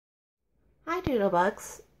Hi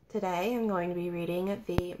Doodlebugs! Today I'm going to be reading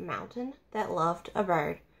The Mountain That Loved a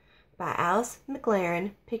Bird by Alice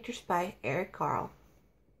McLerran, pictures by Eric Carle.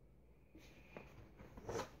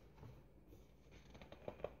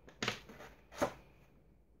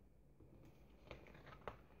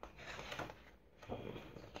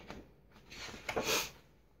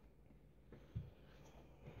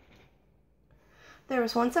 There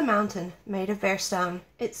was once a mountain made of bare stone.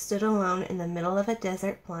 It stood alone in the middle of a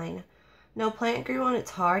desert plain. No plant grew on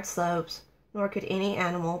its hard slopes, nor could any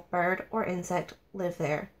animal, bird, or insect live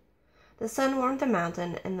there. The sun warmed the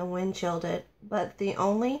mountain, and the wind chilled it, but the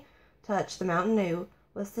only touch the mountain knew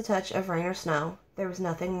was the touch of rain or snow. There was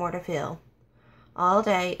nothing more to feel. All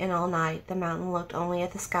day and all night the mountain looked only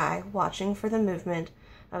at the sky, watching for the movement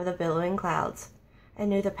of the billowing clouds, and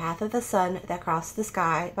knew the path of the sun that crossed the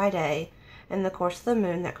sky by day, and the course of the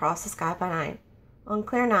moon that crossed the sky by night. On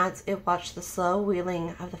clear nights it watched the slow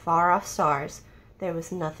wheeling of the far-off stars. There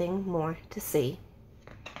was nothing more to see.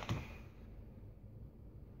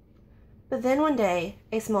 But then one day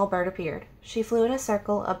a small bird appeared. She flew in a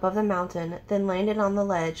circle above the mountain, then landed on the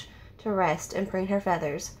ledge to rest and preen her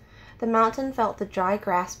feathers. The mountain felt the dry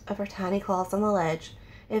grasp of her tiny claws on the ledge.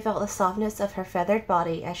 It felt the softness of her feathered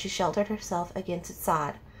body as she sheltered herself against its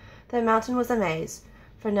side. The mountain was amazed,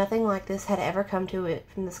 for nothing like this had ever come to it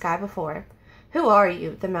from the sky before. "Who are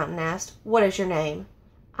you?" the mountain asked. "What is your name?"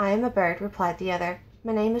 "I am a bird," replied the other.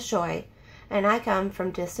 "My name is Joy, and I come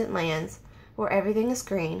from distant lands where everything is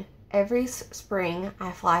green. Every spring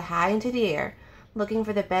I fly high into the air, looking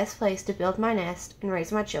for the best place to build my nest and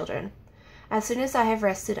raise my children. As soon as I have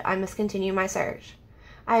rested, I must continue my search."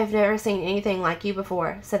 "I have never seen anything like you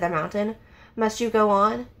before," said the mountain. "Must you go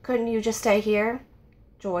on? Couldn't you just stay here?"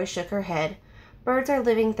 Joy shook her head. "Birds are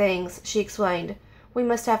living things," she explained. "We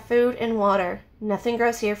must have food and water. Nothing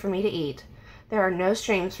grows here for me to eat. There are no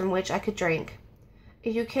streams from which I could drink."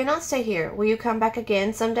 "If you cannot stay here, will you come back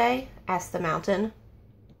again some day?" asked the mountain.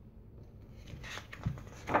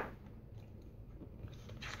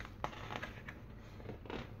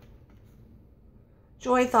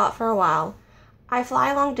 Joy thought for a while. "I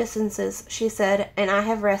fly long distances," she said, "and I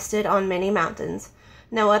have rested on many mountains.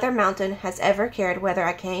 No other mountain has ever cared whether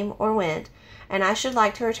I came or went, and I should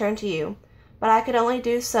like to return to you. But I could only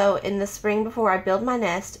do so in the spring before I build my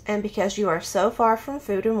nest, and because you are so far from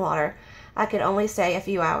food and water, I could only stay a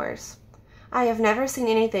few hours." "I have never seen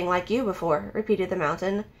anything like you before," repeated the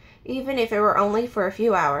mountain. "Even if it were only for a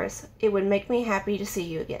few hours, it would make me happy to see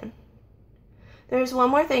you again." "There is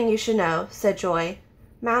one more thing you should know," said Joy.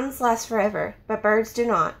 "Mountains last forever, but birds do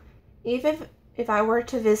not. Even if I were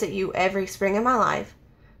to visit you every spring of my life,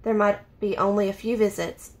 there might be only a few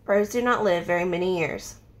visits. Birds do not live very many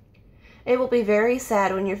years." "It will be very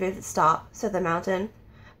sad when your visits stop," said the mountain,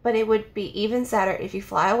 "but it would be even sadder if you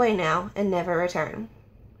fly away now and never return."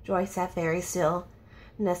 Joy sat very still,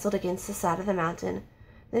 nestled against the side of the mountain.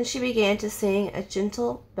 Then she began to sing a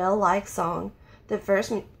gentle, bell-like song, the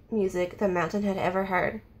first music the mountain had ever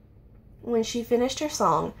heard. When she finished her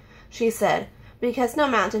song, she said, "Because no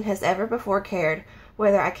mountain has ever before cared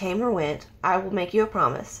whether I came or went, I will make you a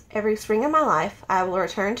promise. Every spring of my life I will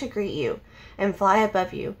return to greet you, and fly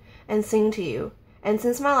above you, and sing to you. And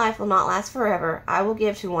since my life will not last forever, I will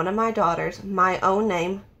give to one of my daughters my own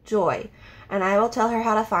name, Joy, and I will tell her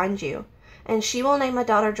how to find you. And she will name a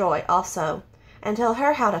daughter Joy also, and tell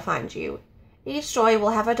her how to find you. Each Joy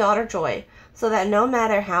will have a daughter Joy, so that no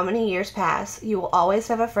matter how many years pass, you will always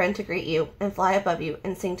have a friend to greet you, and fly above you,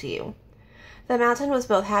 and sing to you." The mountain was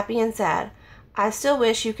both happy and sad. "I still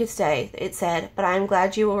wish you could stay," it said, "but I am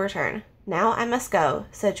glad you will return." "Now I must go,"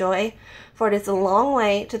 said Joy, "for it is a long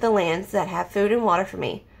way to the lands that have food and water for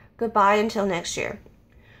me. Goodbye until next year."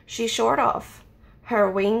 She soared off, her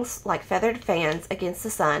wings like feathered fans against the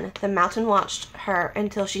sun. The mountain watched her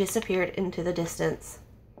until she disappeared into the distance.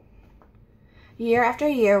 Year after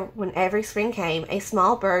year, when every spring came, a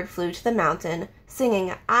small bird flew to the mountain,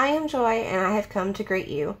 singing, "I am Joy, and I have come to greet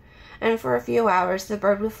you." And for a few hours the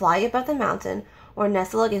bird would fly above the mountain, or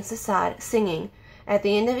nestle against the side, singing. At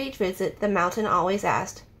the end of each visit, the mountain always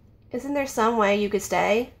asked, "Isn't there some way you could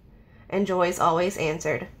stay?" And Joy's always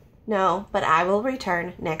answered, "No, but I will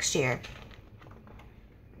return next year."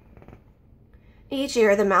 Each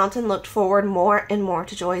year the mountain looked forward more and more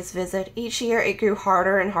to Joy's visit. Each year it grew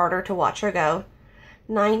harder and harder to watch her go.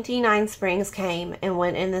 99 springs came and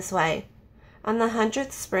went in this way. On the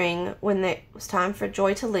 100th spring, when it was time for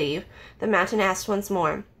Joy to leave, the mountain asked once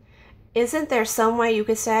more, "Isn't there some way you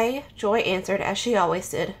could stay?" Joy answered, as she always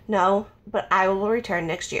did, "No, but I will return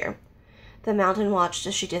next year." The mountain watched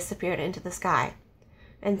as she disappeared into the sky,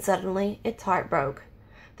 and suddenly its heart broke.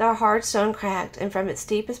 The hard stone cracked, and from its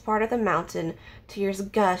deepest part of the mountain, tears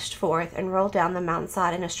gushed forth and rolled down the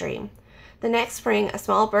mountainside in a stream. The next spring, a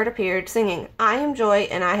small bird appeared, singing, "I am Joy,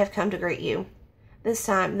 and I have come to greet you." This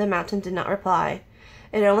time, the mountain did not reply.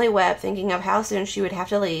 It only wept, thinking of how soon she would have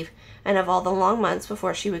to leave, and of all the long months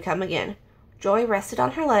before she would come again. Joy rested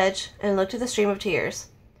on her ledge and looked at the stream of tears.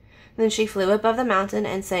 Then she flew above the mountain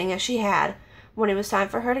and sang as she had. When it was time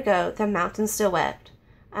for her to go, the mountain still wept.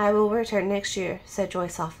 "I will return next year," said Joy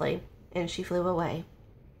softly, and she flew away.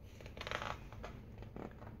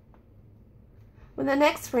 When the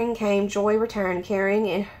next spring came, Joy returned, carrying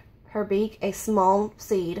in her beak a small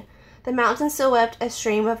seed. The mountain still wept a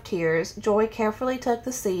stream of tears. Joy carefully took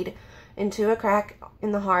the seed into a crack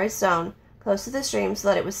in the hard stone, close to the stream, so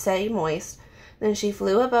that it would stay moist. Then she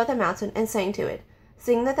flew above the mountain and sang to it.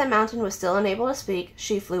 Seeing that the mountain was still unable to speak,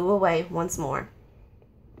 she flew away once more.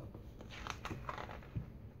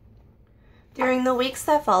 During the weeks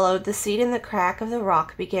that followed, the seed in the crack of the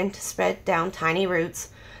rock began to spread down tiny roots.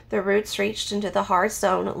 The roots reached into the hard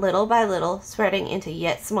stone little by little, spreading into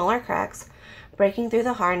yet smaller cracks, breaking through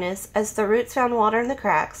the hardness. As the roots found water in the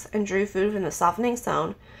cracks and drew food from the softening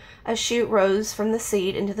stone, a shoot rose from the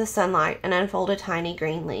seed into the sunlight and unfolded tiny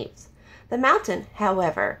green leaves. The mountain,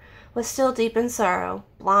 however, was still deep in sorrow.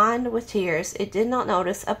 Blind with tears, it did not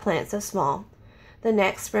notice a plant so small. The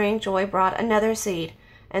next spring, Joy brought another seed,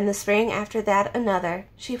 and the spring after that another.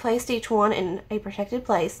 She placed each one in a protected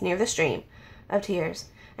place near the stream of tears,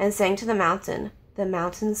 and sang to the mountain. The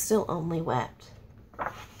mountain still only wept.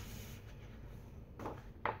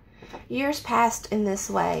 Years passed in this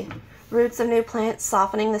way, roots of new plants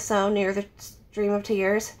softening the stone near the stream of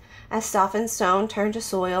tears. As softened stone turned to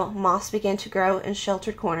soil, moss began to grow in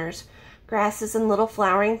sheltered corners. Grasses and little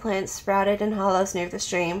flowering plants sprouted in hollows near the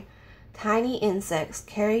stream. Tiny insects,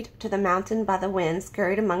 carried to the mountain by the wind,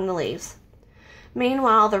 scurried among the leaves.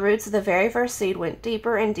 Meanwhile, the roots of the very first seed went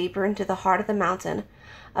deeper and deeper into the heart of the mountain.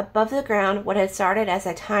 Above the ground, what had started as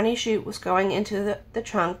a tiny shoot was growing into the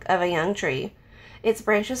trunk of a young tree, its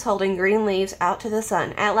branches holding green leaves out to the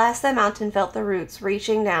sun. At last the mountain felt the roots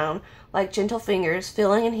reaching down like gentle fingers,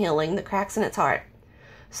 filling and healing the cracks in its heart.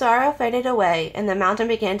 Sorrow faded away, and the mountain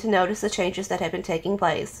began to notice the changes that had been taking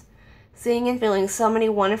place. Seeing and feeling so many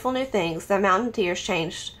wonderful new things, the mountain tears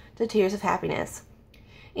changed to tears of happiness.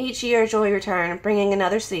 Each year Joy returned, bringing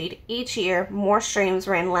another seed. Each year more streams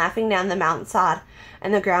ran laughing down the mountainside,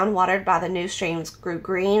 and the ground watered by the new streams grew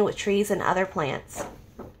green with trees and other plants.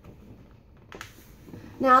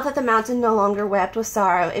 Now that the mountain no longer wept with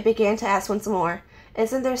sorrow, it began to ask once more,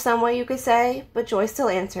 "Isn't there some way you could say?" But Joy still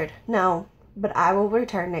answered, "No, but I will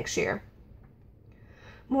return next year."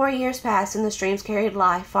 More years passed, and the streams carried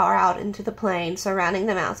life far out into the plain surrounding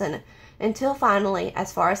the mountain, until finally,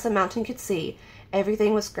 as far as the mountain could see,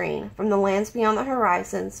 everything was green. From the lands beyond the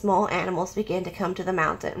horizon, small animals began to come to the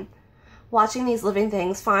mountain. Watching these living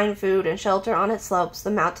things find food and shelter on its slopes, the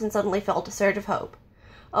mountain suddenly felt a surge of hope.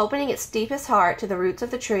 Opening its deepest heart to the roots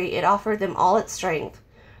of the tree, it offered them all its strength.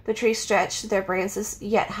 The tree stretched their branches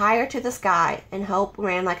yet higher to the sky, and hope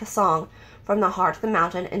ran like a song from the heart of the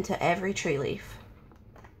mountain into every tree leaf.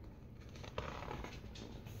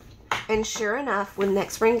 And sure enough, when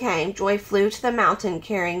next spring came, Joy flew to the mountain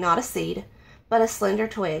carrying not a seed, but a slender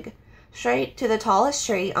twig. Straight to the tallest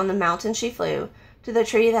tree on the mountain she flew, to the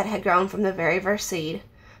tree that had grown from the very first seed.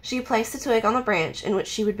 She placed the twig on the branch in which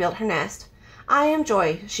she would build her nest. "I am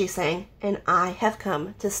Joy," she sang, "and I have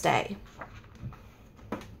come to stay."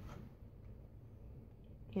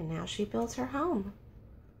 And now she builds her home.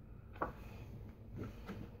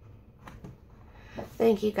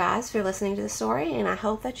 Thank you guys for listening to the story, and I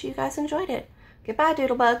hope that you guys enjoyed it. Goodbye,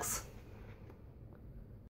 Doodlebugs.